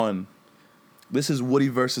1. This is Woody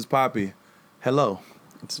versus Poppy. Hello.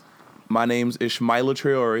 My name's Ishmael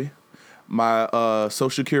Traore. My social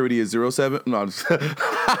security is 07. No, I'm just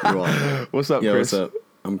What's up, Yo, Chris? what's up?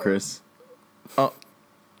 I'm Chris. Talking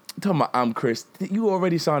about I'm Chris. You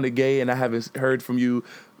already sounded gay, and I haven't heard from you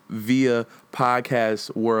via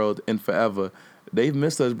podcast world in forever. They've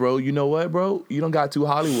missed us, bro. You know what, bro? You done got to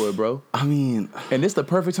Hollywood, bro. I mean, And it's the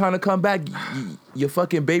perfect time to come back. Your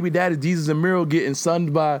fucking baby daddy, Jesus and Miro, getting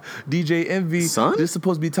sunned by DJ Envy. Son? This is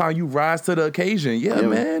supposed to be time you rise to the occasion. Yeah,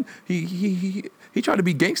 man. He tried to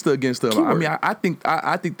be gangster against them. Keyword. I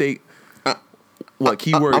think they. What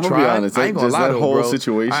keyword? I'm gonna be honest. I ain't gonna Just lie that though, whole bro.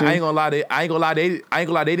 situation. I ain't gonna lie.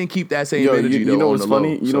 They didn't keep that same Yo, energy. you though, know on what's the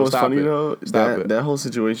funny? low. You know what's funny it. though? Stop it. That whole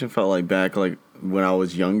situation felt like back like when I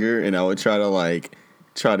was younger, and I would try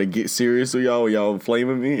to get serious with y'all when y'all would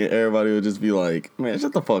flaming me, and everybody would just be like, "Man,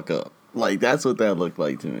 shut the fuck up." Like that's what that looked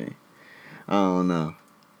like to me. I don't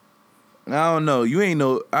know. You ain't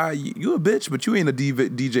no. You a bitch, but you ain't a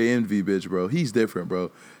DJ Envy bitch, bro. He's different,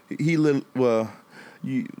 bro. He little well.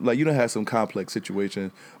 You don't have some complex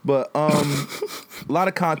situation, but a lot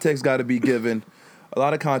of context got to be given. A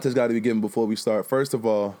lot of context got to be given before we start. First of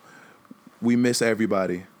all, we miss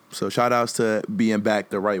everybody, so shout outs to being back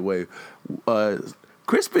the right way.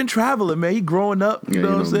 Chris been traveling, man. He growing up, you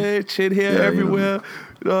know what I'm saying? Shit here everywhere.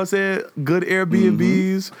 You know what I'm saying? Good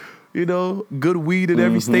Airbnbs, good weed in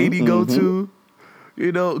every state he go to.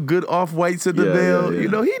 Good off-whites in the mail.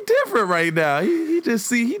 Yeah. He different right now. He just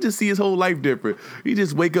see his whole life different. He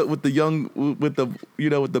just wake up with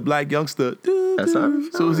the black youngster. That's how I feel,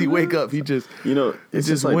 As soon as he wake up, he just it's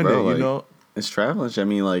just like, winning, bro, like, it's traveling. I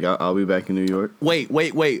mean, like I'll be back in New York. Wait.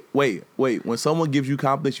 When someone gives you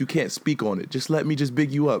compliments, you can't speak on it. Just let me just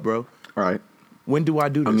big you up, bro. All right. When do I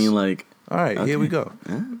do this? I mean, like, all right, okay. Here we go.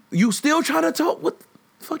 Yeah. You still trying to talk? What the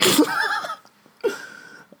fuck?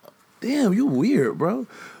 Damn, you weird, bro.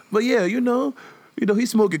 But yeah, he's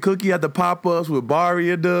smoking cookie at the pop-ups with Barry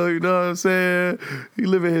and you know what I'm saying? He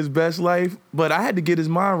living his best life. But I had to get his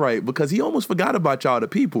mind right because he almost forgot about y'all, the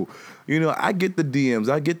people. I get the DMs,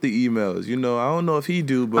 I get the emails. I don't know if he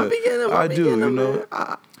do, but I do.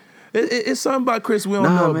 It's something about Chris we don't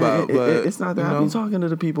know about. But it's not that. I be talking to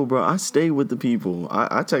the people, bro. I stay with the people.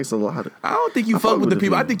 I text a lot. I don't think you fuck with the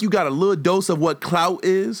people. I think you got a little dose of what clout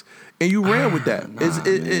is, and you ran with that. As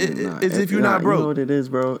if you're not broke. You know what it is,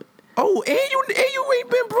 bro. Oh, and you ain't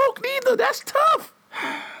been broke neither. That's tough.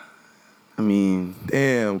 I mean,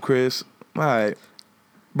 damn, Chris. All right,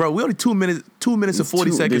 bro. We only 2 minutes and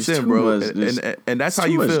 40 seconds in, bro, and that's how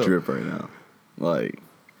you feel. Drip right now, like.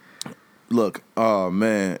 Look, oh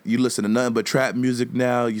man, you listen to nothing but trap music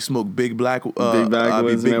now. You smoke big backwoods,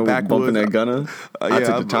 man, bumping that gunner. I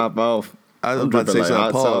took the top off. I was about to say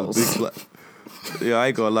something. Yeah, I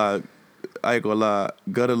ain't gonna lie.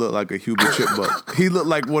 Gunner look like a Hubert Chipmunk. He looked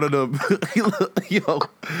like one of them.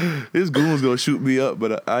 His goons gonna shoot me up,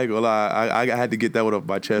 but I ain't gonna lie. I had to get that one off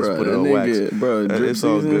my chest, put it on wax. Bro, it's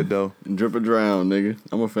all good though. Drip or drown, nigga.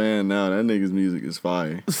 I'm a fan now. That nigga's music is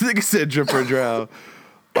fire. This nigga said drip or drown.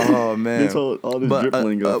 Oh man! They told all this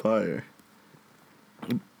dripping go fire.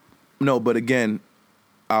 No, but again,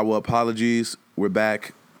 our apologies. We're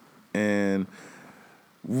back, and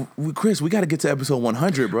Chris, we got to get to episode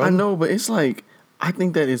 100, bro. I know, but it's like I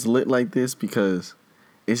think that it's lit like this because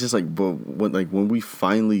it's just like, but when we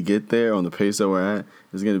finally get there on the pace that we're at,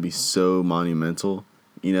 it's gonna be so monumental.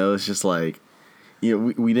 It's just like,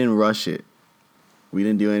 we didn't rush it. We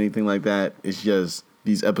didn't do anything like that. It's just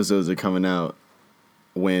these episodes are coming out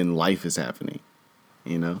when life is happening,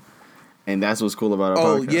 and that's what's cool about our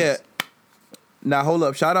podcast. Oh yeah. Now hold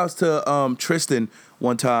up. Shout outs to Tristan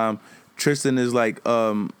one time. Tristan is like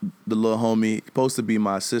the little homie, supposed to be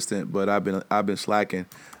my assistant, but I've been slacking.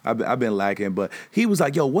 I've been lacking. But he was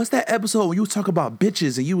like, "Yo, what's that episode when you was talking about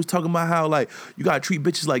bitches and you was talking about how like you gotta treat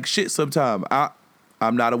bitches like shit sometime?"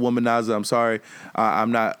 I'm not a womanizer. I'm sorry.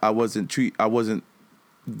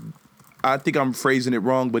 I think I'm phrasing it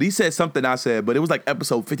wrong, but he said something I said, but it was like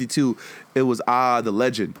episode 52. It was the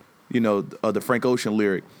legend, the Frank Ocean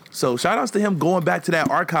lyric. So shout outs to him going back to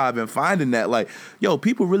that archive and finding that, like, yo,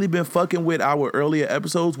 people really been fucking with our earlier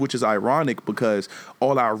episodes, which is ironic because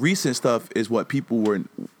all our recent stuff is what people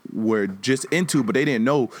were just into, but they didn't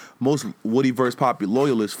know most Woody vs. Poppy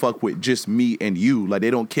loyalists fuck with just me and you. Like,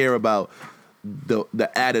 they don't care about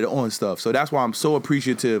the added on stuff. So that's why I'm so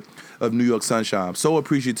appreciative of New York Sunshine. I'm so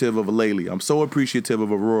appreciative of Alayli. I'm so appreciative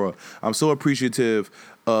of Aurora. I'm so appreciative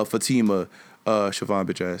of Fatima, Siobhan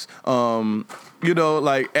bitch ass.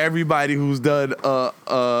 Like everybody who's done a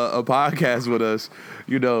podcast with us,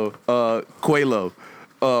 Quelo.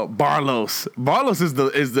 Barlos. Barlos is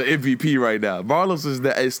the MVP right now. Barlos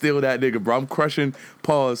is still that nigga, bro. I'm crushing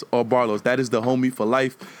pause on Barlos. That is the homie for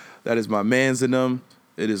life. That is my mans in them.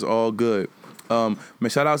 It is all good. Man,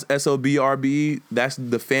 shout outs SOBRBE. That's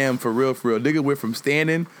the fam for real, for real. Nigga went from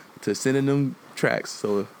standing to sending them tracks.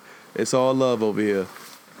 So it's all love over here.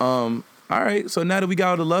 All right, so now that we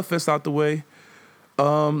got all the Love Fest out the way,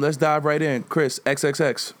 let's dive right in. Chris,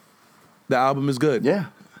 XXX. The album is good. Yeah.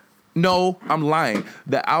 No, I'm lying.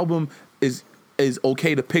 The album is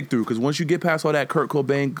okay to pick through because once you get past all that Kurt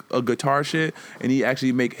Cobain guitar shit and he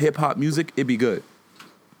actually make hip hop music, it'd be good.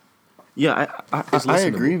 Yeah, I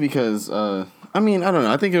agree because I mean, I don't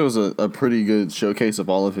know. I think it was a pretty good showcase of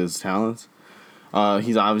all of his talents.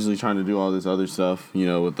 He's obviously trying to do all this other stuff, you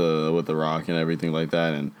know, with the rock and everything like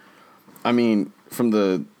that. And I mean, from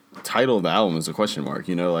the title of the album is a question mark,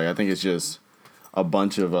 you know, like I think it's just a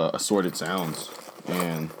bunch of assorted sounds.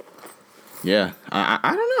 And yeah,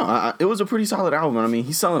 I don't know. It was a pretty solid album. I mean,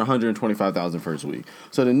 he's selling 125,000 first week.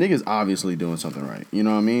 So the nigga's obviously doing something right. You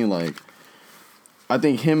know what I mean? Like, I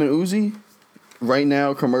think him and Uzi, right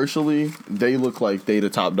now, commercially, they look like they the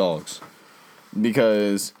top dogs.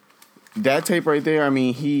 Because that tape right there, I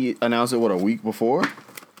mean, he announced it, a week before?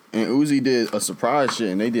 And Uzi did a surprise shit,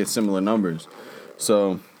 and they did similar numbers.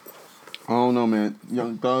 So, I don't know, man.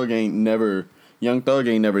 Young Thug ain't never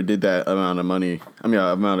did that amount of money. I mean,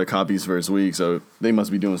 amount of copies first week, so they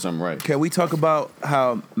must be doing something right. Can we talk about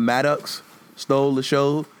how Maddox stole the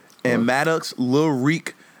show? And Maddox, Lil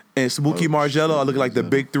Reek, and Smokey Margello are looking like the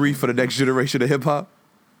big three for the next generation of hip hop.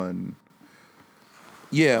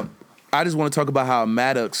 Yeah, I just want to talk about how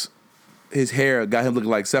Maddox, his hair got him looking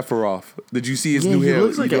like Sephiroth. Did you see his new hair? He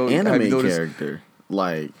looks like an anime character.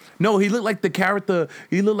 Like, no, he looked like the character.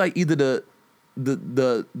 He looked like either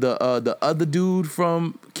the other dude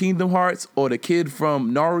from Kingdom Hearts or the kid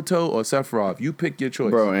from Naruto or Sephiroth. You pick your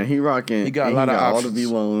choice, bro. And he rocking. He got a lot of options. All the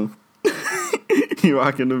V-Lone. He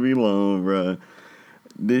rocking the V-Lone, bro.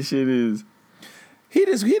 This shit is. He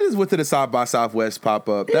just went to the South by Southwest pop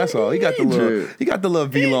up. That's all. He got the little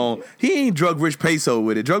V-Lone. He ain't Drug Rich Peso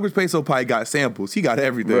with it. Drug Rich Peso probably got samples. He got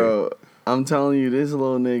everything, bro. I'm telling you, this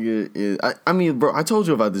little nigga is. I mean, bro, I told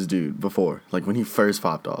you about this dude before. Like when he first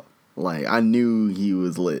popped off. Like, I knew he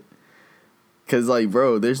was lit. Because, like,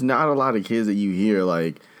 bro, there's not a lot of kids that you hear,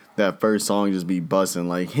 like, that first song just be busting.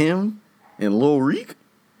 Like, him and Lil Reek,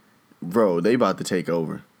 bro, they about to take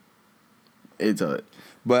over.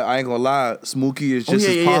 But I ain't gonna lie, Smokey is just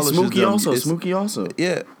as polished as them. Smokey also.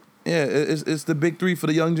 Yeah, it's the big three for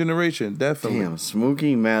the young generation, definitely. Damn,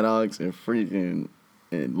 Smokey, Maddox, and freaking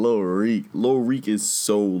and Lil Reek. Lil Reek is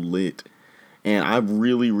so lit. And I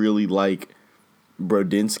really, really like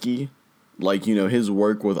Brodinski, like, you know, his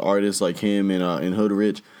work with artists like him and Hood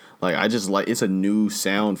Rich. Like, I just like, it's a new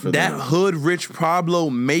sound for them. That Hood Rich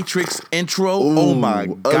Pablo Matrix intro, ooh, oh my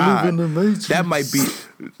God. I live in the Matrix. That might be,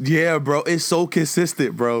 yeah, bro. It's so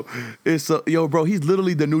consistent, bro. Bro, he's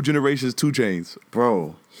literally the new generation's 2 Chainz.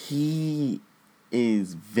 Bro, he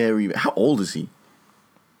is how old is he?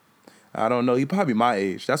 I don't know. He probably my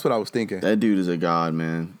age. That's what I was thinking. That dude is a god,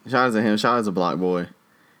 man. Shout out to him. Shout out to Block Boy.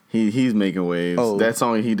 He's making waves. Oh. That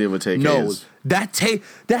song he did with Take is... that take.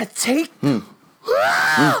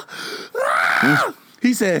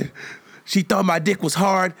 He said, she thought my dick was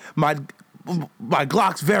hard. My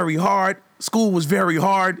Glock's very hard. School was very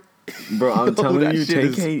hard. Bro, I'm telling you,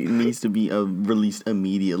 TK needs to be released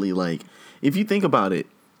immediately. Like, if you think about it,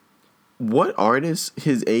 what artist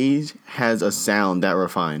his age has a sound that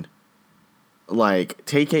refined? Like,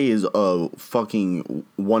 TK is a fucking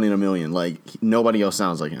 1 in a million. Like, nobody else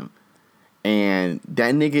sounds like him. And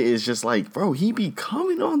that nigga is just like, bro, he be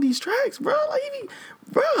coming on these tracks, bro. Like,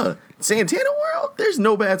 bro, Santana World, there's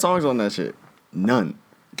no bad songs on that shit. None.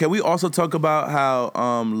 Can we also talk about how,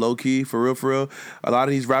 low-key, for real, a lot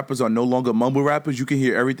of these rappers are no longer mumble rappers. You can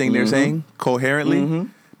hear everything they're saying coherently. Mm-hmm.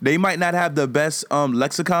 They might not have the best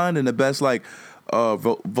lexicon and the best, like,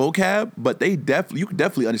 vocab, but you can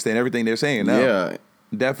definitely understand everything they're saying now. Yeah.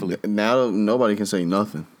 Definitely. Now nobody can say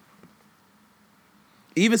nothing.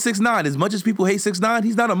 Even 6ix9ine, as much as people hate 6ix9ine,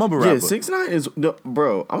 he's not a mumble rapper. Yeah, 6ix9ine is,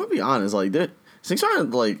 bro, I'm gonna be honest, like,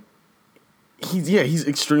 6ix9ine, like, he's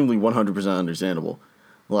extremely 100% understandable.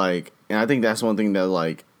 Like, and I think that's one thing that,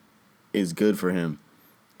 like, is good for him.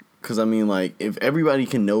 Because, I mean, like, if everybody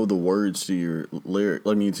can know the words to your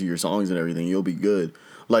to your songs and everything, you'll be good.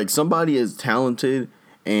 Like, somebody as talented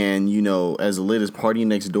and, you know, as lit as Party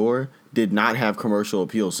Next Door did not have commercial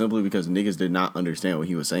appeal simply because niggas did not understand what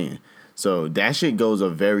he was saying. So that shit goes a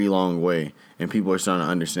very long way, and people are starting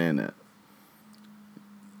to understand that.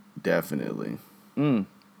 Definitely. Yeah,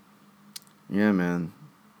 man.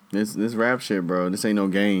 This rap shit, bro. This ain't no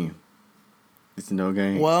game. This is no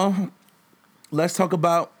game. Well, let's talk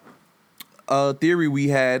about a theory we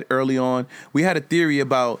had early on. We had a theory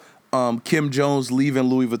about Kim Jones leaving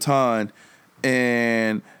Louis Vuitton,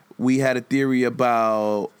 and we had a theory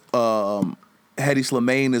about Hedy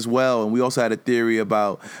Slimane as well, and we also had a theory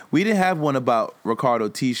about. We didn't have one about Ricardo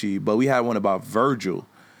Tisci, but we had one about Virgil.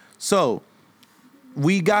 So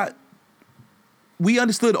we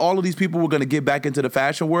understood all of these people were going to get back into the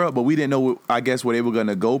fashion world, but we didn't know, I guess, where they were going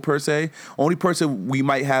to go per se. Only person we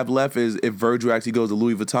might have left is if Virgil actually goes to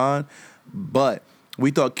Louis Vuitton. But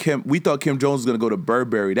we thought Kim Jones was going to go to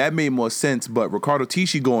Burberry. That made more sense. But Ricardo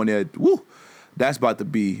Tisci going there, woo, that's about to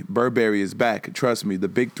be. Burberry is back. Trust me, the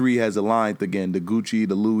big three has aligned again: the Gucci,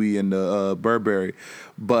 the Louis, and the Burberry.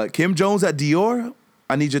 But Kim Jones at Dior,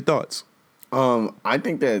 I need your thoughts. I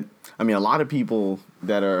think that, a lot of people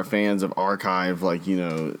that are fans of Archive, like,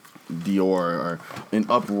 Dior, are in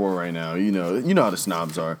uproar right now. You know how the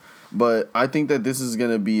snobs are. But I think that this is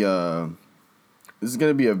gonna be a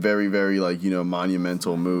very, very,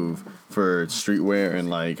 monumental move for streetwear and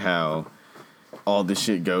like how all this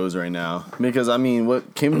shit goes right now. Because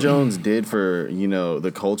what Kim Jones did for,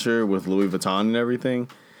 the culture with Louis Vuitton and everything,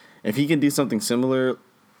 if he can do something similar,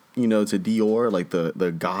 to Dior, like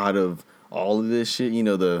the god of all of this shit,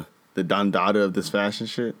 the Don Dada of this fashion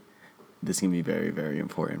shit, this can be very, very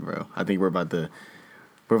important, bro. I think we're about to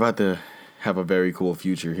have a very cool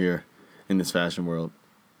future here in this fashion world.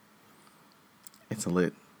 It's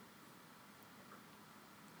lit.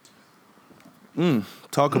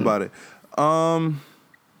 Talk about it.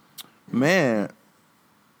 Man,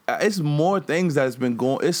 it's more things that's been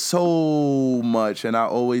going. It's so much, and I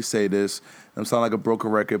always say this. I'm sounding like a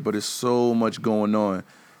broken record, but it's so much going on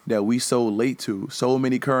that we so late to. So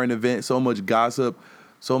many current events, so much gossip,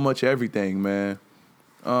 so much everything, man.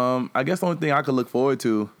 I guess the only thing I could look forward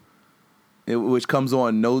to, which comes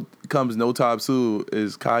no time soon,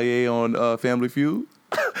 is Kanye on Family Feud.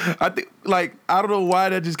 I think, I don't know why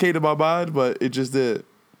that just came to my mind, but it just did.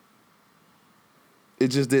 It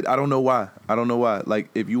just did. I don't know why. Like,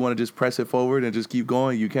 if you want to just press it forward and just keep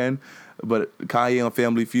going, you can. But Kanye on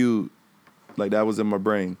Family Feud, that was in my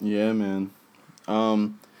brain. Yeah, man.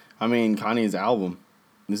 Kanye's album.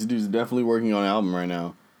 This dude's definitely working on an album right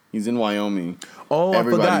now. He's in Wyoming. Oh,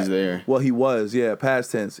 everybody's I forgot. There. Well, he was, yeah,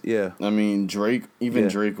 past tense, yeah. Drake,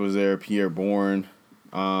 Drake was there. Pierre Bourne.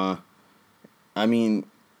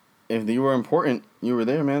 If they were important, you were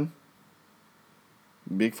there, man.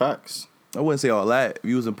 Big facts. I wouldn't say all that. If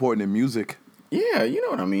he was important in music. Yeah, you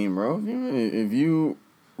know what I mean, bro. Bro.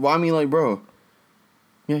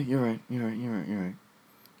 Yeah, you're right.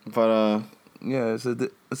 But yeah,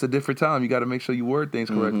 it's a different time. You got to make sure you word things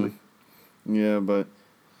correctly. Mm-hmm. Yeah, but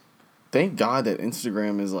thank God that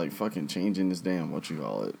Instagram is fucking changing this damn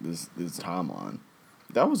this timeline.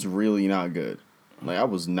 That was really not good. I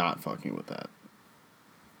was not fucking with that.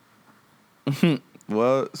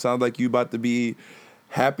 Well, sounds like you about to be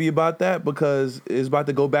happy about that because it's about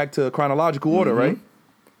to go back to chronological order, right?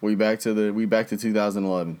 We back to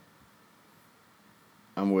 2011.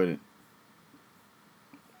 I'm with it.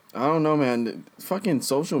 I don't know, man. Fucking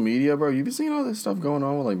social media, bro. You been seeing all this stuff going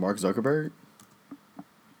on with Mark Zuckerberg?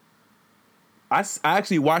 I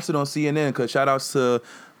actually watched it on CNN because shout outs to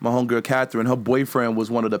my homegirl Catherine. Her boyfriend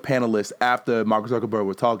was one of the panelists after Mark Zuckerberg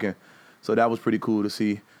was talking, so that was pretty cool to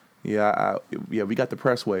see. Yeah, we got the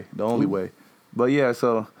press way, the only way. But yeah,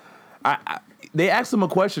 so they asked him a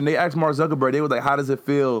question. They asked Mark Zuckerberg. They were like, "How does it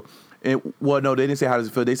feel?" And no, they didn't say how does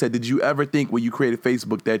it feel. They said, "Did you ever think when you created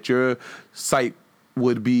Facebook that your site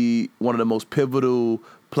would be one of the most pivotal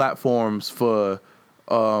platforms for,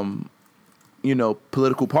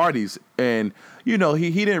 political parties?" And he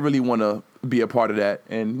didn't really want to be a part of that.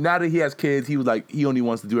 And now that he has kids, he was like, he only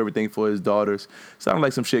wants to do everything for his daughters. Sounded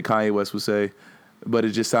like some shit Kanye West would say. But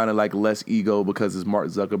it just sounded like less ego because it's Mark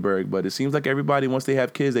Zuckerberg. But it seems like everybody, once they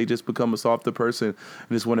have kids, they just become a softer person and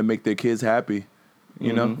just want to make their kids happy.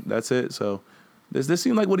 You know, that's it. So this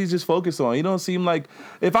seems like what he's just focused on. He don't seem like,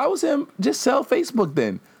 if I was him, just sell Facebook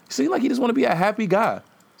then. It seems like he just want to be a happy guy.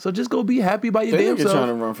 So just go be happy by your damn self trying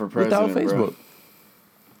to run for president, without Facebook.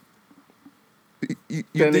 Bro.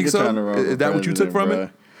 You think so? Is that what you took from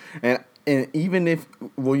it? And even if,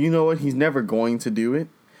 well, you know what? He's never going to do it.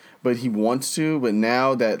 But he wants to, but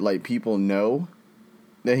now that people know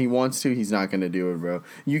that he wants to, he's not gonna do it, bro.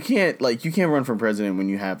 You can't run for president when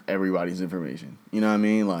you have everybody's information. You know what I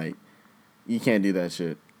mean? You can't do that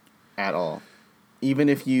shit at all. Even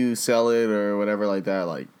if you sell it or whatever like that,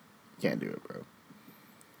 you can't do it, bro.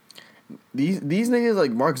 These niggas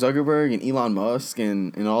like Mark Zuckerberg and Elon Musk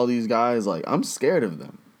and all these guys, I'm scared of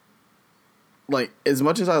them. like, as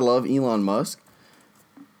much as I love Elon Musk,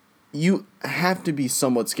 you have to be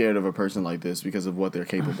somewhat scared of a person like this because of what they're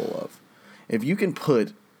capable of. If you can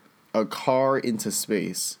put a car into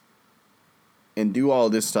space and do all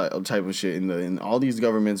this type of shit, and all these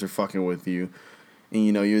governments are fucking with you, and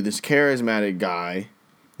you know you're this charismatic guy,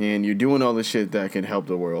 and you're doing all the shit that can help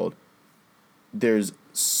the world, there's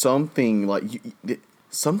something like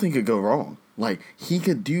something could go wrong. Like, he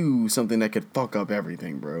could do something that could fuck up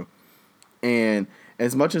everything, bro. And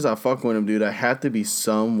as much as I fuck with him, dude, I have to be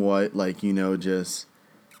somewhat like, you know, just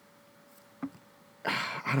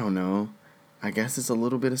I don't know. I guess it's a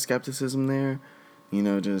little bit of skepticism there. You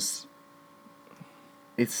know, just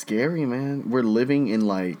it's scary, man. We're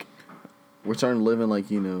starting to live in,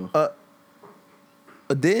 like, you know.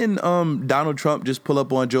 Didn't Donald Trump just pull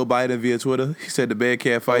up on Joe Biden via Twitter? He said the bear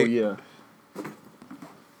can't fight. Oh,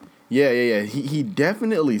 yeah. Yeah. He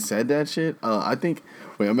definitely said that shit. I think.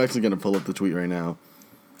 Wait, I'm actually gonna pull up the tweet right now.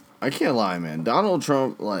 I can't lie, man. Donald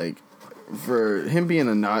Trump, like, for him being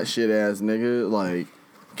a not shit ass nigga, like,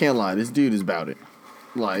 can't lie. This dude is about it.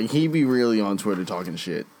 Like, he be really on Twitter talking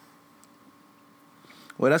shit.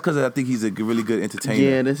 Well, that's because I think he's a really good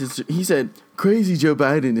entertainer. Yeah, he said, crazy Joe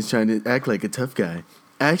Biden is trying to act like a tough guy.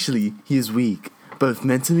 Actually, he is weak, both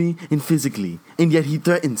mentally and physically, and yet he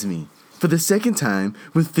threatens me for the second time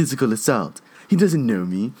with physical assault. He doesn't know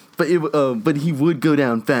me, but he would go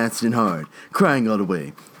down fast and hard, crying all the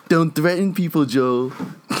way. Don't threaten people, Joe.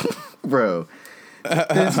 Bro,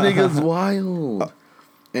 this nigga's wild.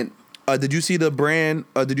 And did you see the brand?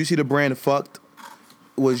 Fucked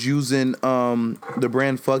was using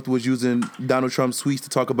Donald Trump's tweets to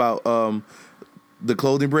talk about the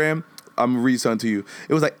clothing brand. I'm gonna read something to you.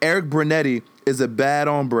 It was like, Eric Brunetti is a bad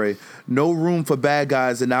hombre. No room for bad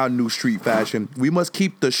guys in our new street fashion. We must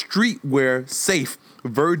keep the streetwear safe.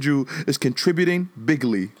 Virgil is contributing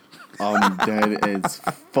bigly. I'm dead as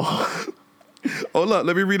fuck. Hold up,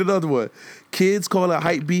 let me read another one. Kids calling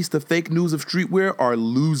hypebeast the fake news of streetwear are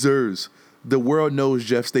losers. The world knows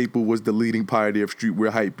Jeff Staple was the leading pioneer of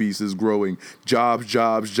streetwear. Hypebeast is growing.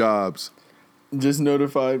 Jobs. Just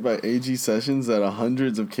notified by AG Sessions that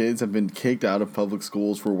hundreds of kids have been kicked out of public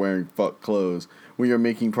schools for wearing fuck clothes. We are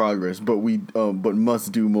making progress, but but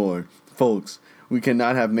must do more. Folks, we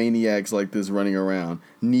cannot have maniacs like this running around.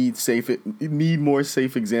 Need more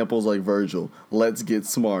safe examples like Virgil. Let's get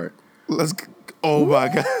smart. Oh my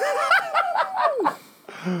God.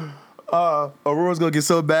 Aurora's gonna get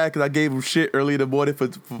so bad because I gave him shit early in the morning for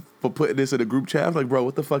putting this in the group chat. I was like, bro,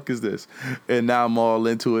 what the fuck is this? And now I'm all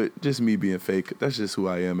into it. Just me being fake. That's just who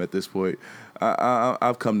I am at this point.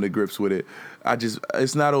 I've come to grips with it.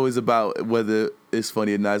 It's not always about whether it's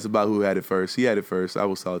funny or not. It's about who had it first. He had it first. I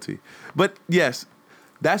was salty. But yes,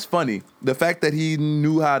 that's funny. The fact that he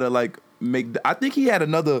knew how to, like, I think he had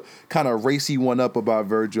another kind of racy one up about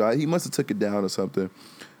Virgil. He must have took it down or something.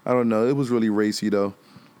 I don't know. It was really racy though.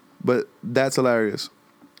 But that's hilarious.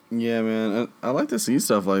 Yeah, man. I like to see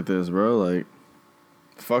stuff like this, bro. Like,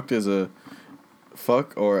 Fucked is a...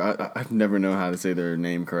 Fuck, or I never know how to say their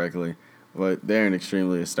name correctly, but they're an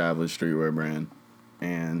extremely established streetwear brand.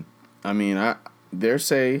 And, I mean, their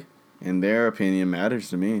say and their opinion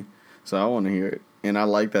matters to me, so I want to hear it. And I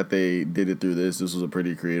like that they did it through this. This was a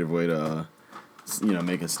pretty creative way to,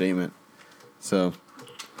 make a statement. So...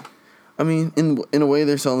 I mean, in a way,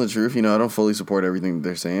 they're telling the truth. You know, I don't fully support everything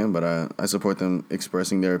they're saying, but I support them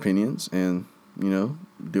expressing their opinions and,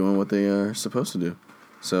 doing what they are supposed to do.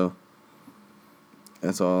 So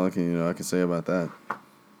that's all I can say about that.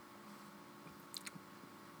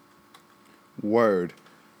 Word.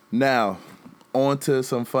 Now, on to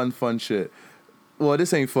some fun shit. Well,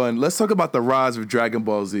 this ain't fun. Let's talk about the rise of Dragon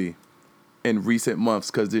Ball Z in recent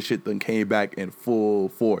months, because this shit done came back in full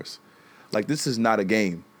force. Like, this is not a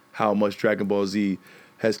game. How much Dragon Ball Z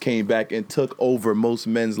has came back and took over most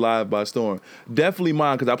men's lives by storm. Definitely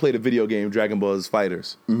mine, because I played a video game, Dragon Ball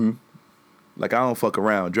Fighters. Mm-hmm. Like, I don't fuck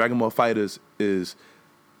around. Dragon Ball Fighters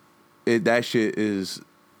that shit is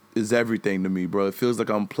everything to me, bro. It feels like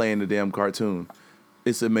I'm playing a damn cartoon.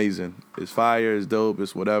 It's amazing. It's fire, it's dope,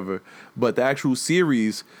 it's whatever. But the actual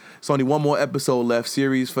series, it's only one more episode left,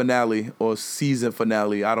 series finale or season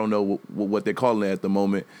finale. I don't know what they're calling it at the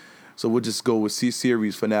moment. So we'll just go with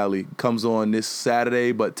series finale. Comes on this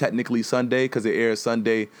Saturday, but technically Sunday, because it airs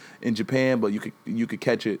Sunday in Japan. But you could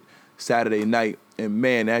catch it Saturday night, and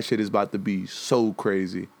man, that shit is about to be so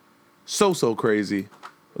crazy, so crazy.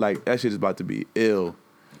 Like, that shit is about to be ill.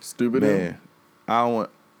 Stupid, man. I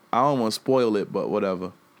don't want to spoil it, but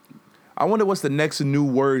whatever. I wonder what's the next new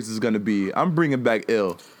words is gonna be. I'm bringing back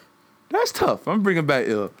ill. That's tough. I'm bringing back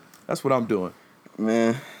ill. That's what I'm doing.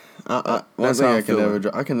 Man. One thing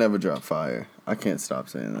I can never drop fire. I can't stop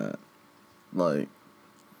saying that. Like,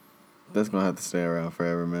 that's gonna have to stay around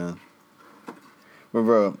forever, man. But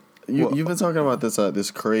bro, you've been talking about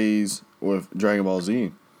this craze with Dragon Ball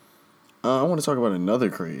Z. I want to talk about another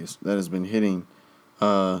craze that has been hitting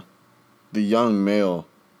the young male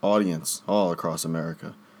audience all across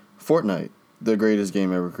America. Fortnite, the greatest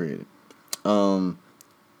game ever created. I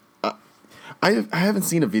haven't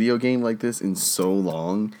seen a video game like this in so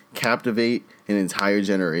long captivate an entire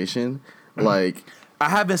generation. Like, I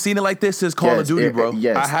haven't seen it like this since Call of Duty, bro.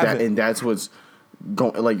 Yes, I haven't. and that's what's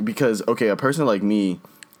going. Like, because okay, a person like me,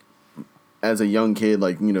 as a young kid,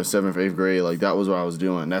 like 7th, 8th grade, like that was what I was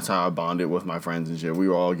doing. That's how I bonded with my friends and shit. We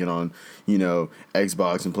would all get on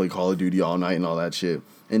Xbox and play Call of Duty all night and all that shit.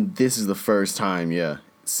 And this is the first time,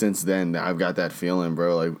 since then that I've got that feeling,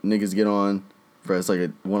 bro. Like niggas get on. Bro, it's like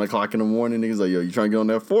at 1 o'clock in the morning. Niggas like, yo, you trying to get on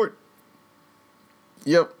that fort?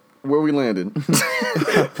 Yep, where we landed.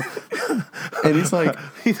 And it's like,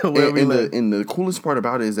 and the coolest part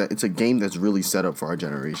about it is that it's a game that's really set up for our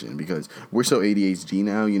generation because we're so ADHD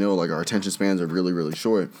now. Like our attention spans are really, really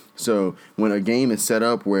short. So when a game is set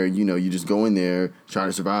up where you just go in there, try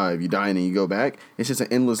to survive, you die, and then you go back, it's just an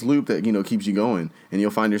endless loop that keeps you going, and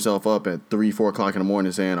you'll find yourself up at 3, 4 o'clock in the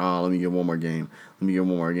morning saying, "Oh, let me get one more game. Let me get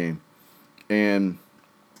one more game." And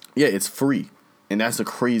yeah, it's free. And that's the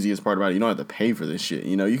craziest part about it. You don't have to pay for this shit.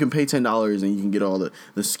 You can pay $10 and you can get all the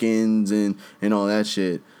skins and all that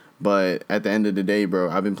shit. But at the end of the day,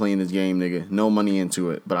 bro, I've been playing this game, nigga. No money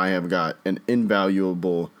into it. But I have got an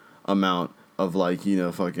invaluable amount of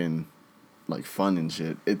fucking fun and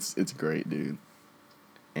shit. It's great, dude.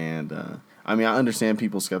 And I mean, I understand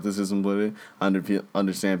people's skepticism with it. I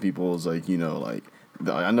understand people's I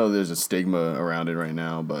know there's a stigma around it right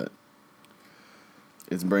now, but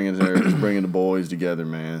it's bringing the boys together,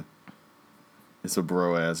 man. It's a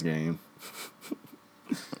bro ass game.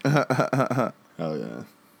 Oh yeah.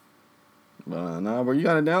 But nah, bro, you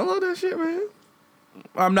gotta download that shit, man.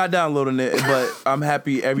 I'm not downloading it, but I'm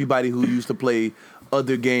happy everybody who used to play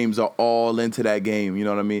other games are all into that game. You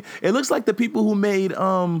know what I mean? It looks like the people who made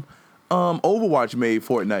Overwatch made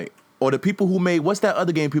Fortnite, or the people who made what's that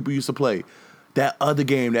other game people used to play? That other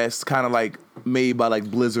game that's kind of like made by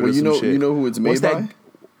Blizzard or some shit. You know who it's made by?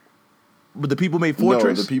 But the people made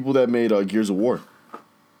Fortress? No, the people that made Gears of War.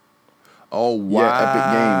 Oh, wow.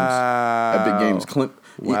 Yeah, Epic Games.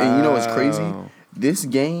 Wow. And you know what's crazy? This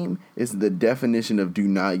game is the definition of do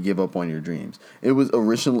not give up on your dreams. It was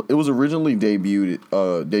originally debuted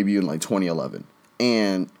in 2011.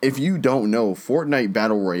 And if you don't know, Fortnite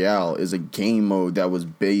Battle Royale is a game mode that was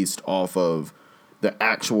based off of the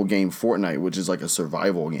actual game Fortnite, which is like a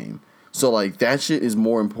survival game. So that shit is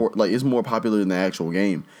more important. It's more popular than the actual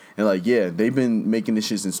game. And they've been making this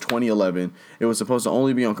shit since 2011. It was supposed to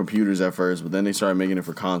only be on computers at first, but then they started making it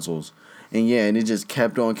for consoles. And and it just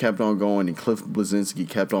kept on going. And Cliff Bleszinski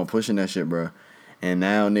kept on pushing that shit, bro. And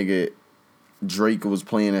now, nigga, Drake was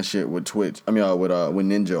playing that shit with Twitch. I mean, with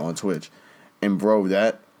Ninja on Twitch. And bro,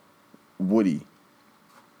 that Woody,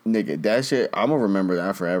 nigga, that shit, I'm gonna remember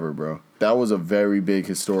that forever, bro. That was a very big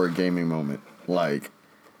historic gaming moment.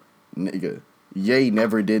 Nigga, Ye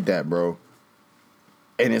never did that, bro.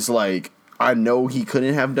 And it's I know he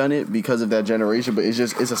couldn't have done it because of that generation, but it's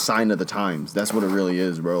a sign of the times. That's what it really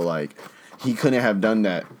is, bro. He couldn't have done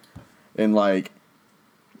that. And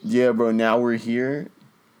yeah, bro, now we're here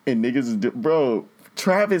and niggas is bro,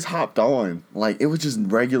 Travis hopped on. It was just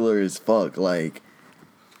regular as fuck. And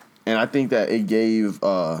I think that it gave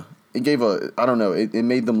I don't know, it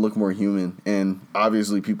made them look more human. And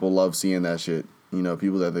obviously people love seeing that shit.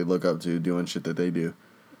 People that they look up to doing shit that they do.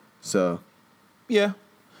 So yeah.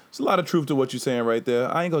 There's a lot of truth to what you're saying right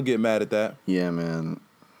there. I ain't gonna get mad at that. Yeah, man.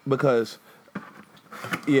 Because,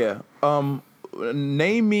 name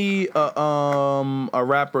me a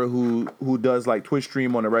rapper who does Twitch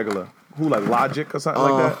stream on a regular. Who Logic or something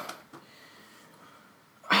like that?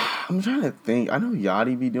 I'm trying to think. I know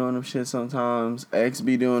Yachty be doing them shit sometimes. X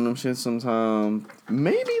be doing them shit sometimes.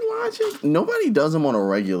 Maybe Logic. Nobody does them on a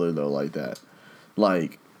regular though like that.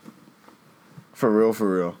 For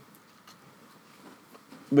real.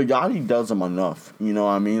 But Yachty does them enough, you know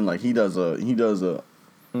what I mean? He does a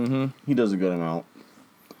good amount.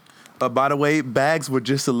 By the way, bags were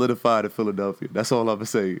just solidified in Philadelphia. That's all I'm gonna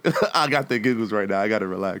say. I got the giggles right now. I gotta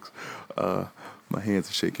relax. My hands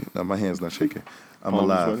are shaking. No, my hand's not shaking. I'm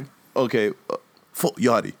alive. Okay,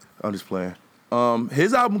 Yachty. I'm just playing.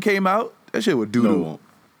 His album came out. That shit was doo-doo. No.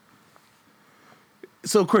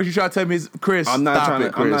 So Chris, you trying to tell me, Chris? I'm not stop trying.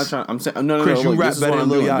 it, Chris. I'm not trying. I'm saying no. Chris, you rap this better than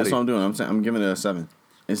Lil Yachty. This is what I'm doing. I'm saying I'm giving it a 7.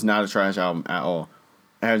 It's not a trash album at all.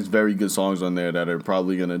 It has very good songs on there that are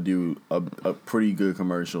probably gonna do a pretty good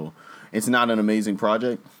commercial. It's not an amazing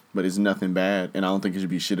project, but it's nothing bad, and I don't think it should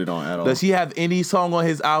be shitted on at all. Does he have any song on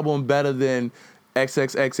his album better than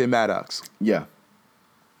XXX and Maddox? Yeah.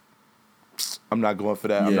 I'm not going for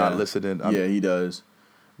that. I'm not listening. Yeah, he does.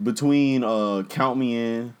 Between Count Me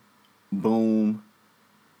In, Boom,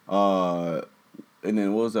 and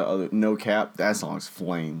then what was that other? No Cap. That song's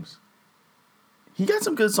flames. He got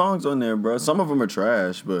some good songs on there, bro. Some of them are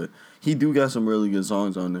trash, but he do got some really good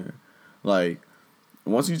songs on there. Like,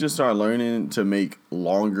 once you just start learning to make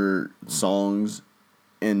longer songs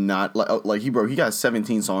and not like he got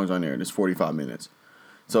 17 songs on there and it's 45 minutes.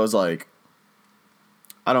 So it's like,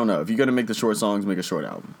 I don't know. If you're gonna make the short songs, make a short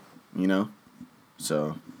album. You know?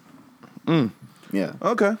 So yeah.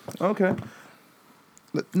 Okay.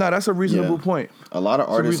 No, that's a reasonable point. A lot of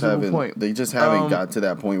artists they just haven't got to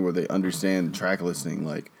that point where they understand track listing.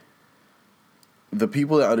 Like, the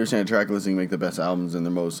people that understand track listing make the best albums and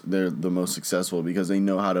they're the most successful because they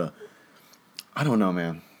know how to. I don't know,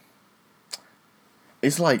 man.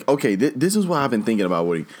 It's like, okay, this is what I've been thinking about,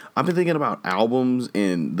 Woody. I've been thinking about albums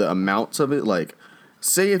and the amounts of it. Like,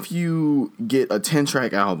 say if you get a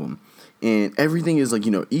 10-track album and everything is like,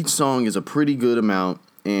 each song is a pretty good amount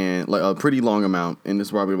and like a pretty long amount, and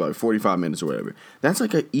it's probably about 45 minutes or whatever. That's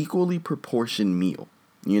like an equally proportioned meal.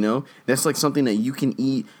 That's like something that you can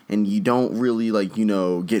eat and you don't really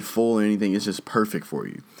get full or anything. It's just perfect for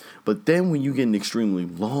you. But then when you get an extremely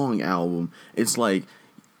long album, it's like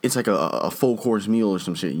a full course meal or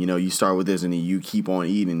some shit. You start with this and then you keep on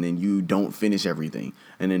eating and then you don't finish everything.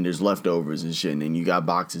 And then there's leftovers and shit and then you got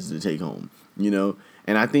boxes to take home,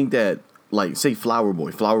 And I think that, like, say Flower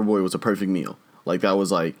Boy. Flower Boy was a perfect meal. Like, that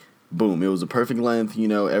was like, boom. It was a perfect length,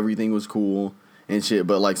 everything was cool and shit.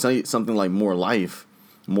 But like something like More Life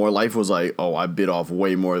was like, oh, I bit off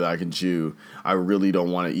way more than I can chew. I really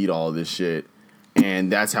don't want to eat all this shit.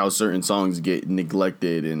 And that's how certain songs get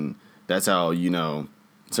neglected, and that's how,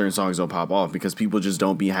 certain songs don't pop off because people just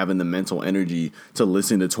don't be having the mental energy to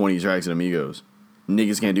listen to 20 tracks of Amigos.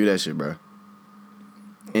 Niggas can't do that shit, bro.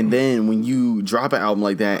 And then when you drop an album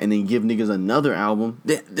like that and then give niggas another album,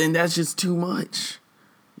 then that's just too much,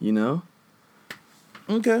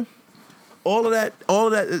 Okay. All of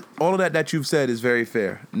that you've said is very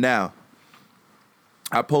fair. Now,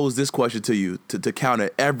 I pose this question to you to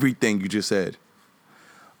counter everything you just said.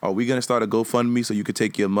 Are we gonna start a GoFundMe so you could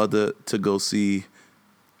take your mother to go see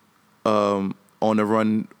On the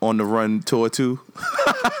Run Tour 2?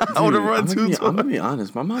 On the Run 2 tour. I'm gonna be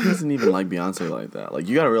honest, my mom doesn't even like Beyonce like that. Like,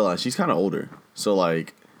 you gotta realize she's kind of older, so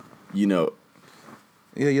like, Yeah,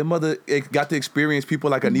 your mother got to experience people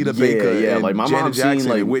like Anita Baker, and like my Janet mom Jackson, seen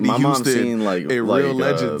like Whitney my Houston, mom seen like real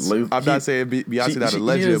legends. I'm not saying Beyonce not a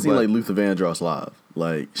legend, but seen like Luther Vandross live,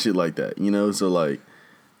 like shit like that, So like,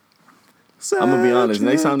 I'm gonna be honest.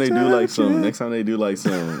 Next time they do like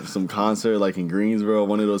some concert like in Greensboro,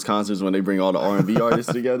 one of those concerts when they bring all the R&B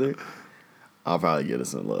artists together, I'll probably get us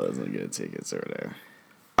some loves and get tickets over there.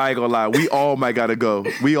 I ain't gonna lie, we all might gotta go.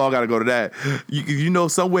 We all gotta go to that.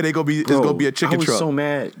 Somewhere there's gonna be a chicken truck. I was so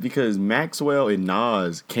mad because Maxwell and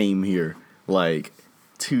Nas came here like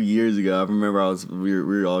 2 years ago. I remember we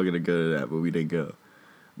were all gonna go to that, but we didn't go.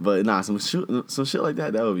 But nah, some shit like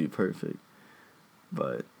that would be perfect.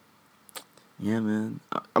 But yeah, man,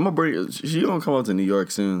 I'm gonna bring. She gonna come out to New York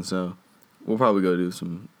soon, so we'll probably go do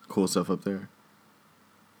some cool stuff up there.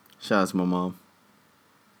 Shout out to my mom.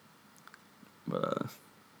 But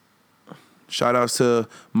shout outs to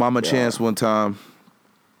Mama Chance one time.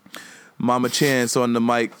 Mama Chance on the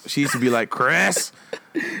mic. She used to be like, Chris,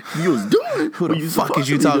 you was doing. Who the fuck is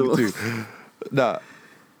you talking to? Nah.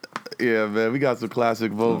 Yeah, man. We got some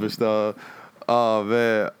classic moments, dog. Oh,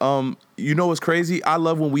 man. You know what's crazy?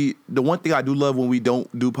 The one thing I do love when we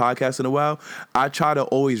don't do podcasts in a while, I try to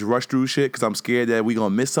always rush through shit because I'm scared that we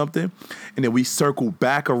gonna miss something. And then we circle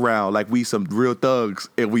back around like we some real thugs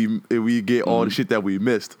and we get all the shit that we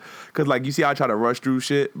missed. Cause like, you see, I try to rush through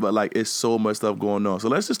shit, but like, it's so much stuff going on. So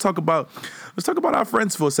let's talk about our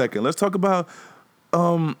friends for a second. Let's talk about,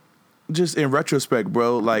 just in retrospect,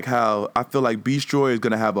 bro, like how I feel like Beast Joy is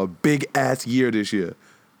gonna have a big ass year this year.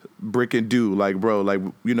 Brick and Do, like, bro, like,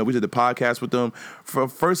 we did the podcast with them.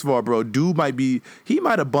 First of all, bro, Dude might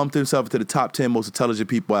have bumped himself to the top 10 most intelligent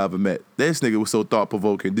people I ever met. This nigga was so thought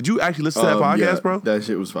provoking. Did you actually listen to that podcast, bro? That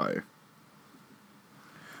shit was fire.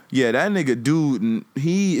 Yeah, that nigga Dude,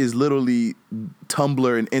 he is literally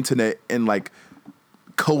Tumblr and internet and like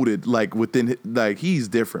coded like within, like, he's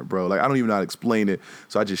different, bro. Like, I don't even know how to explain it,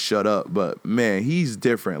 so I just shut up. But man, he's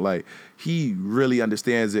different. Like, he really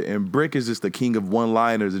understands it. And Brick is just the king of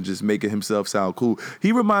one-liners and just making himself sound cool.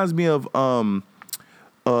 He reminds me of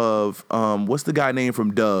what's the guy name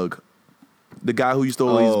from Doug? The guy who used to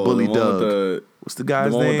always bully Doug. What's the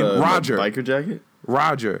guy's name? Roger. Biker jacket?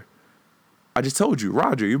 Roger. I just told you,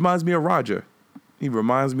 Roger. He reminds me of Roger. He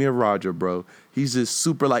reminds me of Roger, bro. He's just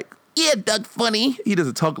super like, yeah, Doug funny. He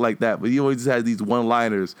doesn't talk like that, but he always just has these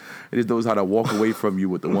one-liners. He just knows how to walk away from you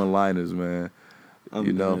with the one-liners, man.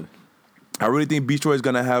 You know? I really think Beach Boy is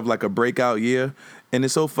going to have like a breakout year. And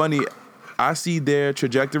it's so funny. I see their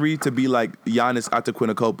trajectory to be like Giannis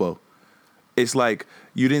Antetokounmpo. It's like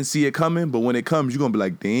you didn't see it coming, but when it comes, you're going to be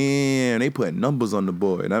like, damn, they put numbers on the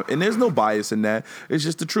board. And there's no bias in that. It's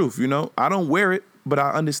just the truth, you know? I don't wear it, but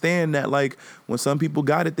I understand that, like, when some people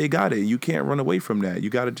got it, they got it. You can't run away from that. You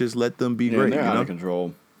got to just let them be great. They're you out know? of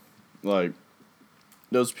control. Like,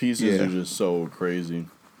 those pieces are just so crazy.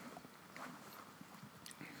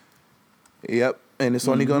 Yep. And it's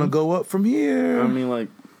only going to go up from here. I mean, like.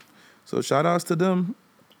 So shout outs to them.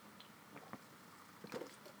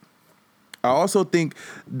 I also think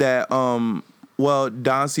that, Don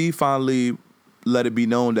C finally let it be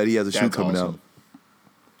known that he has a shoe coming out.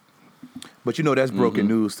 But you know that's broken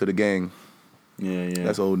news to the gang. Yeah.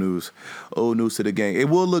 That's old news. Old news to the gang. It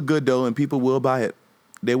will look good though, and people will buy it.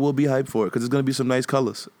 They will be hyped for it because it's gonna be some nice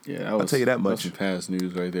colors. Yeah, I'll tell you that much. That's some past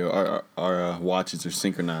news right there. Our watches are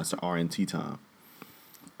synchronized to RNT time.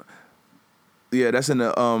 Yeah, that's in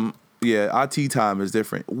the our tea time is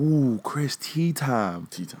different. Ooh, Chris, tea time.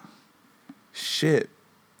 Tea time. Shit.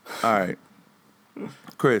 All right,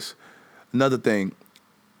 Chris. Another thing,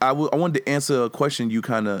 I wanted to answer a question you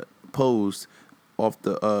kind of posed off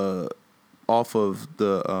the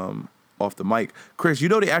mic. Chris, you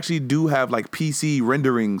know they actually do have like PC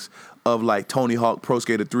renderings of like Tony Hawk Pro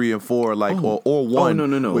Skater 3 and 4 like or 1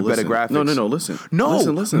 no, with listen. better graphics.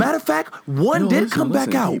 Listen. Matter of fact, one did come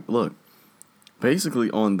back out. Look,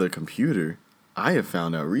 basically on the computer, I have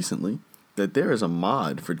found out recently that there is a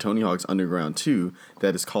mod for Tony Hawk's Underground 2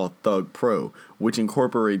 that is called Thug Pro, which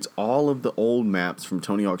incorporates all of the old maps from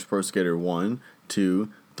Tony Hawk's Pro Skater 1, 2,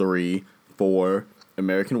 3, 4,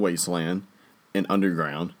 American Wasteland, and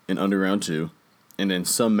Underground 2, and then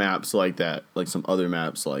some maps like that, like some other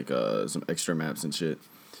maps, like some extra maps and shit.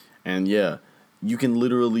 And yeah, you can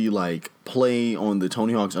literally like play on the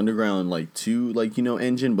Tony Hawk's Underground like 2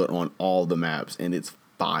 engine, but on all the maps, and it's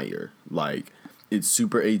fire. Like it's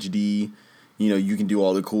super HD. You know, you can do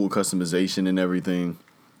all the cool customization and everything.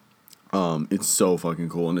 It's so fucking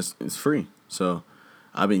cool, and it's free. So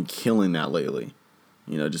I've been killing that lately.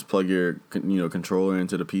 You know, just plug your controller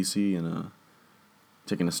into the PC and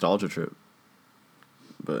take a nostalgia trip.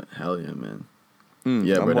 But hell yeah, man.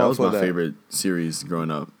 Yeah, but that was my favorite series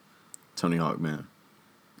growing up. Tony Hawk, man.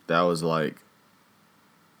 That was like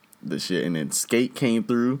the shit. And then Skate came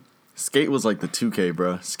through. Skate was like the 2K,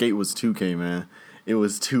 bro. Skate was 2K, man. It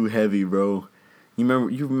was too heavy, bro. You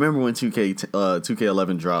remember when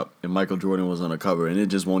 2K11 dropped and Michael Jordan was on the cover, and it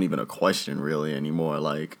just won't even a question really anymore.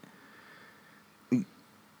 Like,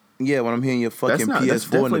 yeah, when I'm hearing your fucking PS4 that's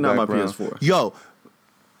definitely in the not background. my PS4. Yo.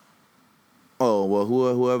 Oh, well,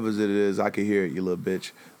 whoever's it is, I can hear it, you little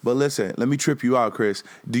bitch. But listen, let me trip you out, Chris.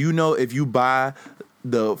 Do you know if you buy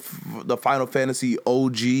the Final Fantasy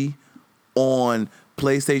OG on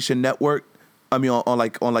PlayStation Network, I mean on the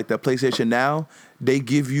PlayStation Now, they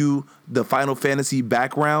give you the Final Fantasy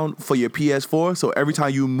background for your PS4. So every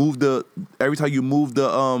time you move the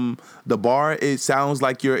bar, it sounds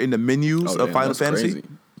like you're in the menus of Final Fantasy. Crazy.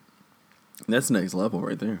 That's next level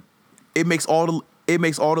right there. It makes all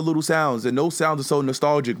the little sounds, and those sounds are so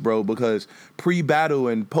nostalgic, bro, because pre-battle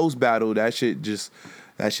and post-battle, that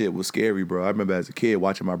shit was scary, bro. I remember as a kid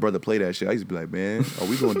watching my brother play that shit. I used to be like, man, are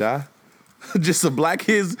we gonna die? Just some black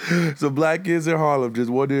kids in Harlem just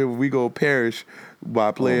wondering if we gonna perish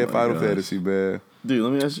by playing Final Fantasy, man. Dude,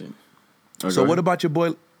 let me ask you. So what about your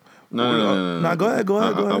boy? No. Go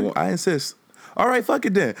ahead. I insist. All right, fuck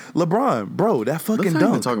it then. LeBron, bro, that fucking dunk. Let's not dunk.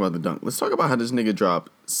 even talk about the dunk. Let's talk about how this nigga dropped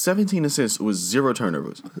 17 assists with 0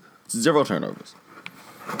 turnovers. 0 turnovers.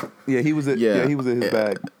 Yeah, he was in his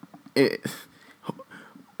bag.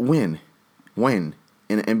 When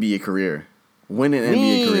in an NBA career? When in an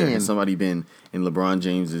NBA career has somebody been in LeBron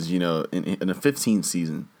James's, in a 15th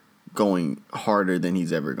season going harder than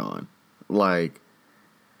he's ever gone? Like,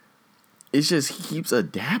 it's just, he keeps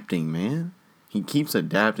adapting, man. He keeps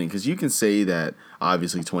adapting, because you can say that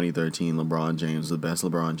obviously 2013 LeBron James, the best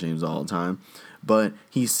LeBron James of all time, but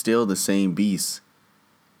he's still the same beast.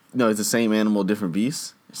 No, it's the same animal, different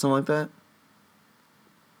beast, something like that.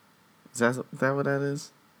 Is that what that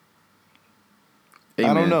is? Hey,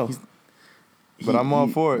 I don't know, but I'm all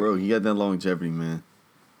for it, bro. He got that longevity, man.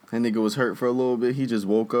 That nigga was hurt for a little bit. He just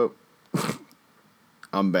woke up.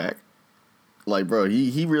 I'm back. Like, bro,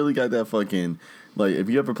 he really got that fucking, like, if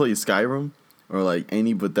you ever played Skyrim, or like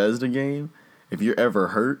any Bethesda game, if you're ever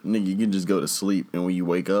hurt, nigga, you can just go to sleep, and when you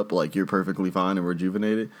wake up, like you're perfectly fine and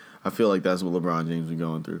rejuvenated. I feel like that's what LeBron James was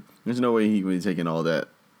going through. There's no way he would be taking all that,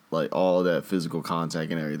 like all that physical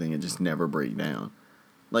contact and everything, and just never break down.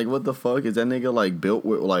 Like, what the fuck is that nigga like built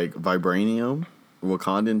with like vibranium,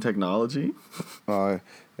 Wakandan technology?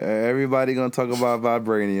 Everybody gonna talk about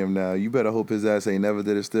vibranium now. You better hope his ass ain't never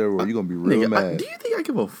did a steroid. You gonna be real mad. Do you think I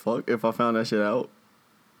give a fuck if I found that shit out?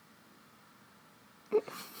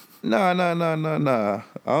 Nah. I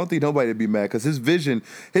don't think nobody would be mad because his vision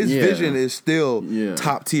is still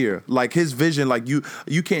top tier. Like his vision, like you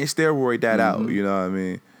can't steroid that out. You know what I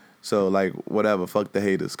mean? So like whatever, fuck the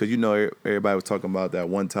haters. Because you know everybody was talking about that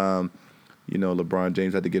one time. You know, LeBron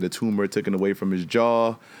James had to get a tumor taken away from his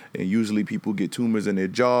jaw, and usually people get tumors in their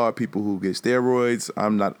jaw. People who get steroids.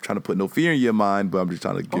 I'm not trying to put no fear in your mind, but I'm just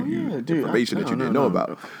trying to give you information that you didn't know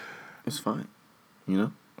about. It's fine, you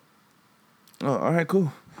know. Oh, all right,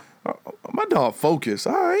 cool. My dog focus.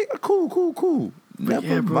 All right, cool.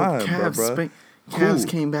 Never mind, bro. Cavs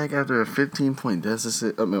came back after a 15-point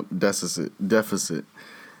deficit. Deficit.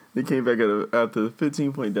 They came back after a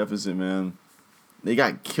 15-point deficit, man. They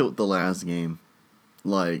got killed the last game,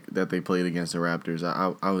 like that they played against the Raptors.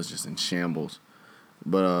 I was just in shambles,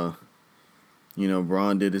 but you know,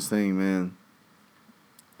 Bron did his thing, man.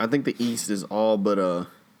 I think the East is all but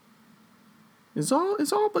it's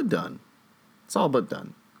all but done. It's all but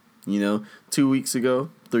done. You know, 2 weeks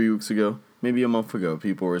ago, 3 weeks ago, maybe a month ago,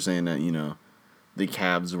 people were saying that, you know, the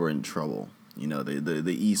Cavs were in trouble. You know,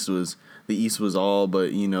 the East was all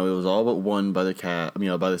but, you know, it was all but won by by the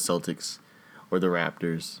Celtics or the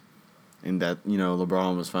Raptors, and that, you know,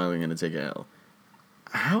 LeBron was finally going to take a L.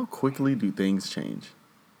 How quickly do things change?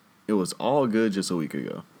 It was all good just a week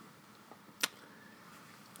ago.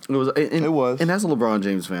 It was, and as a LeBron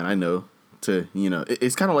James fan, I know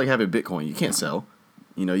it's kind of like having Bitcoin. You can't sell.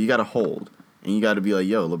 You know, you got to hold, and you got to be like,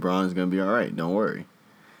 yo, LeBron's going to be all right. Don't worry.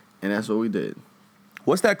 And that's what we did.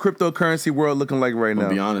 What's that cryptocurrency world looking like right now? I'll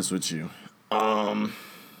be honest with you.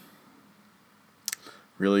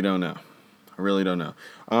 Really don't know.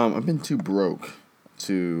 I've been too broke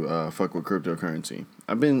to fuck with cryptocurrency.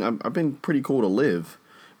 I've been pretty cool to live.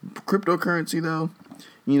 Cryptocurrency though,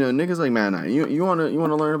 you know, niggas like Matt 9. You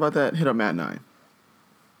wanna learn about that? Hit up Matt 9.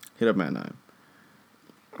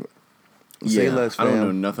 Say less, fam. I don't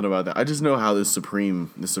know nothing about that. I just know how this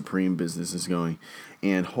Supreme business is going,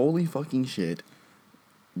 and holy fucking shit,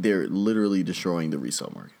 they're literally destroying the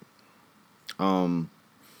resale market.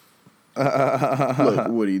 Look,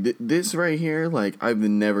 Woody, this right here, like, I've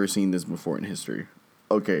never seen this before in history.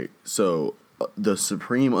 Okay, so the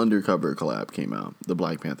Supreme Undercover collab came out, the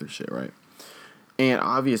Black Panther shit, right? And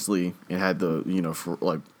obviously, it had the, you know,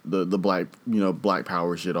 the black, you know, Black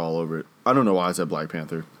Power shit all over it. I don't know why I said Black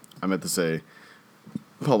Panther. I meant to say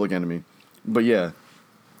Public Enemy. But yeah,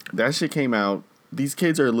 that shit came out. These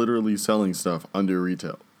kids are literally selling stuff under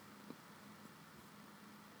retail.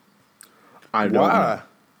 I don't know.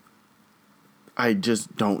 I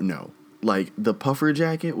just don't know. Like, the puffer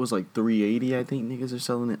jacket was like $380. I think niggas are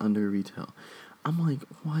selling it under retail. I'm like,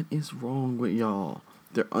 what is wrong with y'all?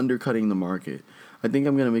 They're undercutting the market. I think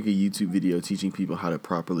I'm going to make a YouTube video teaching people how to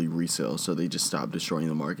properly resell so they just stop destroying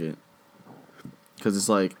the market. Because it's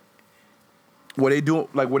like... Were they doing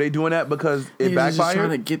that because it backfired? Just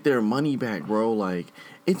trying to get their money back, bro. Like,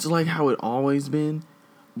 it's like how it always been,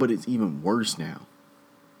 but it's even worse now.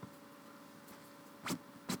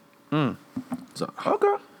 So,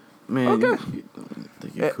 okay. Man, okay.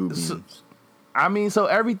 So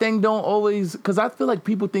everything don't always, because I feel like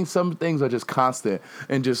people think some things are just constant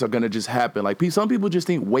and just are going to just happen. Like, some people just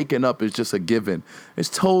think waking up is just a given. It's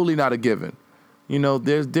totally not a given. You know,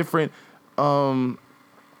 there's different, there's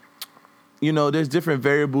different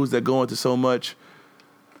variables that go into so much.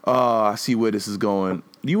 I see where this is going.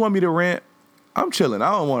 Do you want me to rant? I'm chilling.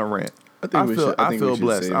 I don't want to rant. I feel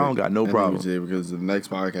blessed. I don't got no problem. Because the next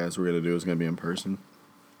podcast we're going to do is going to be in person.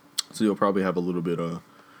 So you'll probably have a little bit of...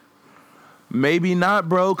 Maybe not,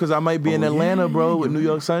 bro, because I might be in Atlanta, bro, with New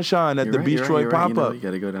York Sunshine at the Detroit pop-up. You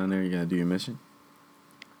got to go down there. You got to do your mission.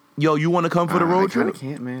 Yo, you want to come for the road trip? I kind of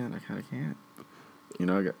can't, man. I kind of can't. You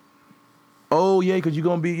know, I got... Oh, yeah, because you're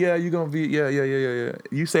going to be... Yeah.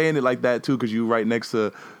 You saying it like that, too, because you right next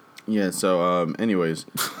to... Yeah, so, anyways.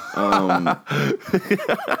 Nah, but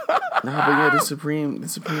yeah, the Supreme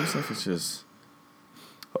stuff is just...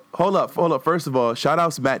 Hold up. First of all, shout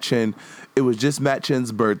outs Matt Chin. It was just Matt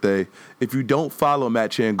Chin's birthday. If you don't follow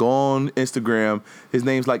Matt Chin, go on Instagram. His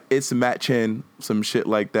name's like It's Matt Chin, some shit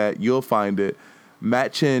like that. You'll find it.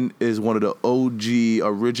 Matt Chen is one of the OG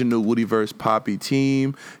original Woodyverse Poppy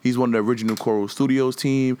team. He's one of the original Coral Studios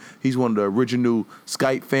team. He's one of the original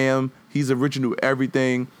Skype fam. He's original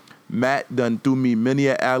everything. Matt done threw me many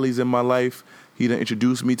alleys in my life. He done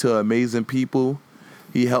introduced me to amazing people.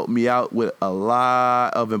 He helped me out with a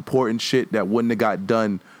lot of important shit that wouldn't have got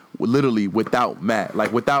done literally without Matt.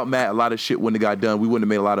 Like without Matt, a lot of shit wouldn't have got done. We wouldn't have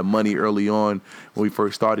made a lot of money early on when we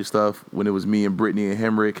first started stuff, when it was me and Brittany and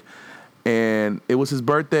Hemrick. And it was his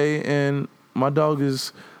birthday, and my dog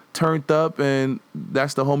is turned up, and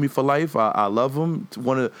that's the homie for life. I love him.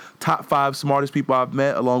 One of the top 5 smartest people I've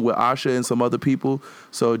met, along with Asha and some other people.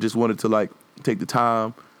 So just wanted to like take the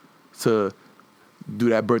time to do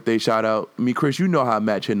that birthday shout out. I mean, Chris, you know how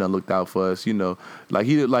Matt Chen done looked out for us. You know, like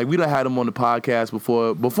we done had him on the podcast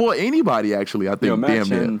before anybody actually. I think Yo, Matt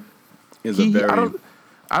Chen is a very.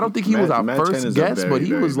 I don't think he was our Matt first Chen is guest, very, but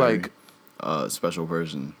he very, was very, like special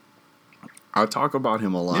person. I talk about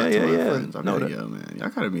him a lot to my friends. I'm like, yo, man, y'all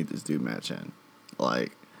gotta meet this dude, Matt Chen.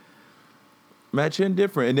 Like, Matt Chen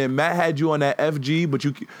different. And then Matt had you on that FG, but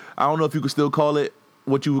I don't know if you could still call it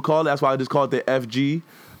what you would call it. That's why I just called it the FG,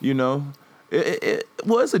 you know.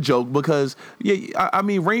 Well, it's a joke because, I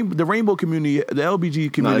mean, the rainbow community, the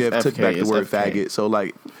LBG community have took back the word FK. Faggot. So,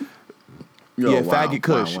 like, faggot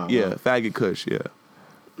kush. Wow. Faggot kush,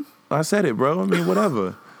 I said it, bro. I mean,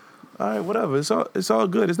 whatever. All right, whatever. It's all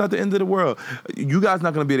good. It's not the end of the world. You guys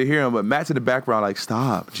not going to be able to hear him, but Matt's in the background like,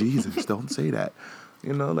 stop. Jesus, don't say that.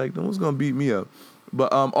 You know, like, no one's going to beat me up.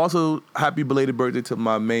 But also, happy belated birthday to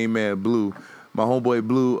my main man, Blue. My homeboy,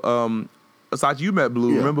 Blue. Asach, you met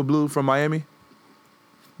Blue. Yeah. Remember Blue from Miami?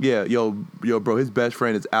 Yeah, yo, bro, his best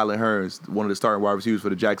friend is Allen Hurns, one of the starting wide receivers for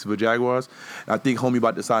the Jacksonville Jaguars. And I think homie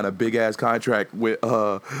about to sign a big-ass contract with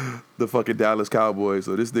the fucking Dallas Cowboys.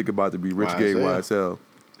 So this nigga about to be Rich Gay YSL.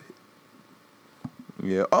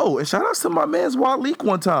 Yeah. Oh, and shout outs to my man's Waleek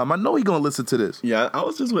one time. I know he gonna listen to this. Yeah, I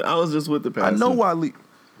was just with the pastor. I know Waleek.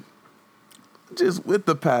 Just with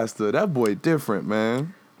the pastor. That boy different,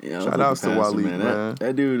 man. Yeah, shout outs to Waleek, man.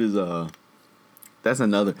 That dude is that's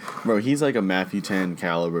another bro. He's like a Matthew 10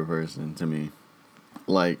 caliber person to me.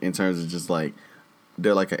 Like in terms of just like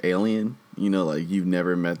they're like an alien. You know, like you've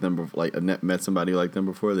never met them before. Like met somebody like them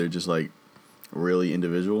before. They're just like really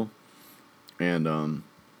individual, and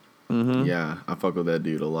yeah, I fuck with that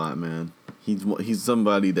dude a lot, man. He's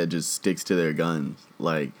somebody that just sticks to their guns.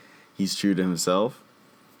 Like he's true to himself,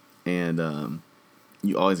 and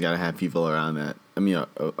you always gotta have people around that. I mean,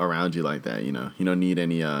 around you like that. You know, you don't need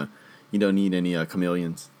any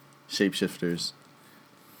chameleons, shapeshifters.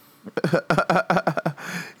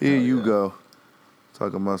 Here you go,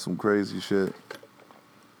 talking about some crazy shit.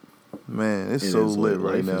 Man, it's so lit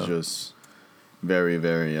right now. Life is just very,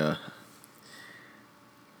 very.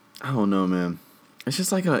 I don't know, man. It's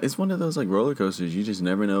just like it's one of those like roller coasters. You just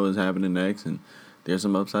never know what's happening next, and there's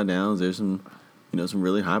some upside downs. There's some, some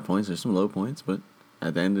really high points. There's some low points, but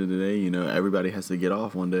at the end of the day, everybody has to get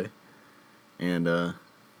off one day, and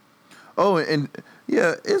oh, and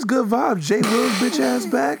yeah, it's good vibes. Jay Will's bitch ass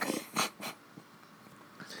back.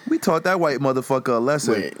 We taught that white motherfucker a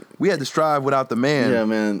lesson. Wait. We had to strive without the man. Yeah,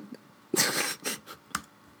 man.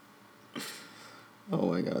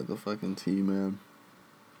 Oh my god, the fucking tea, man.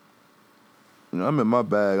 I'm in my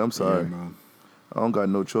bag. I'm sorry. Yeah, I don't got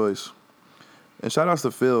no choice. And shout outs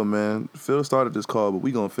to Phil, man. Phil started this call, but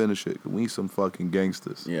we gonna finish it. We some fucking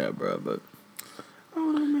gangsters. Yeah, bro. But I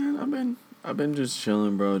don't know, man. I've been just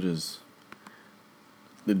chilling, bro. Just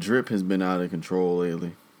the drip has been out of control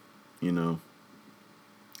lately. Man,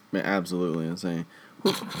 absolutely insane.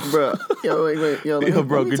 Bro, wait, yo,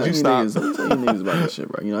 bro, could you stop? Let me tell you niggas about this shit,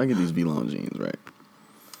 bro. I get these V-Long jeans, right?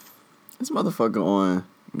 This motherfucker on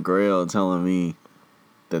Grail telling me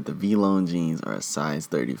that the V-Long jeans are a size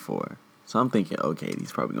 34. So I'm thinking, okay,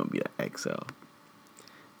 these probably gonna be an XL.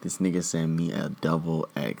 This nigga sent me a double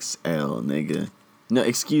XL, nigga. No,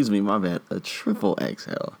 excuse me, my bad. A triple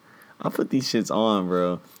XL. I put these shits on,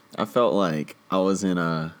 bro. I felt like I was in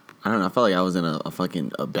I felt like I was in a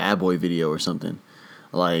fucking Bad Boy video or something.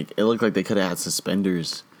 Like, it looked like they could have had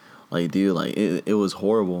suspenders. Like, dude, like, it was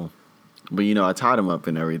horrible. But, I tied him up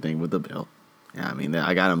and everything with the belt. Yeah, I mean,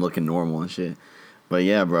 I got him looking normal and shit. But,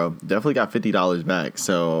 yeah, bro, definitely got $50 back.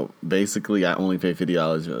 So, basically, I only paid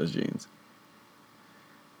 $50 for those jeans.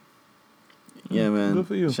 Yeah, man. Good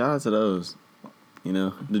for you. Shout out to those.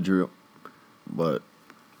 The drip. But,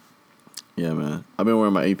 yeah, man. I've been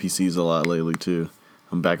wearing my APCs a lot lately, too.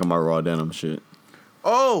 I'm back on my raw denim shit.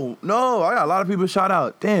 Oh, no. I got a lot of people shout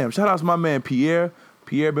out. Damn, shout out to my man Pierre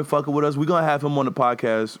Pierre been fucking with us. We're going to have him on the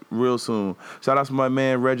podcast real soon. Shout out to my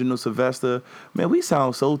man, Reginald Sylvester. Man, we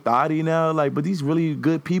sound so thotty now, like, but these really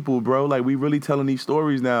good people, bro. Like, we really telling these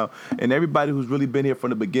stories now. And everybody who's really been here from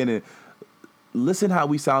the beginning, listen how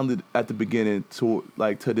we sounded at the beginning to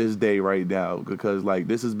this day right now. Because, like,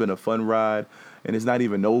 this has been a fun ride, and it's not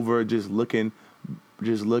even over. Just looking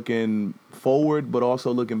forward, but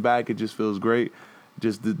also looking back, it just feels great.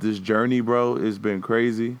 Just this journey, bro, it's been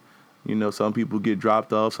crazy. You know, some people get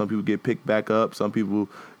dropped off, some people get picked back up, some people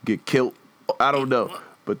get killed. I don't know.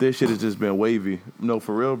 But this shit has just been wavy. No,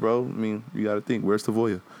 for real, bro. I mean, you got to think, where's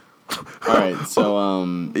Savoya? All right,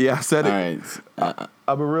 so yeah, I said it. All right,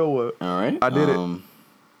 I'm a real one. all right, I did it.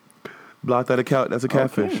 Block that account. That's a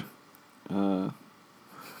catfish. Okay.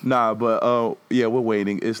 Nah, but yeah, we're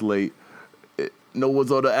waiting. It's late. No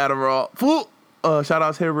one's on the Adderall. Fool. Shout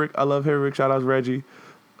outs Herrick. I love Herrick. Shout outs Reggie.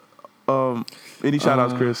 Any shout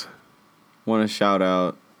outs, Chris?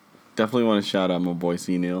 Definitely want to shout out my boy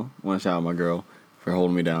C Neil. Want to shout out my girl for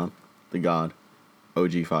holding me down. The God,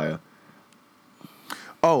 OG Fire.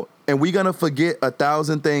 Oh, and we're gonna forget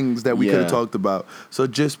 1,000 things that we could have talked about. So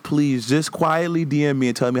please, quietly DM me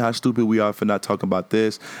and tell me how stupid we are for not talking about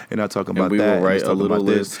this and not talking about that. We will and write a little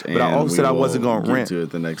list. But I also said I wasn't gonna rant. To it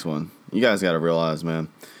the next one. You guys got to realize, man,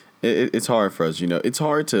 it's hard for us. You know, it's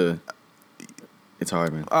hard, man.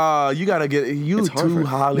 You gotta get too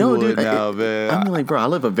Hollywood now, man. I mean, like, bro, I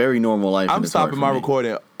live a very normal life. I'm stopping my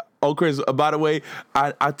recording. Oh, Chris, by the way,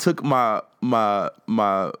 I took my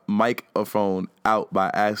microphone out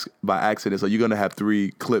by accident, so you're gonna have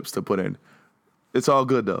 3 clips to put in. It's all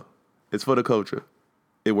good though. It's for the culture.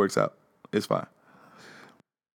 It works out. It's fine.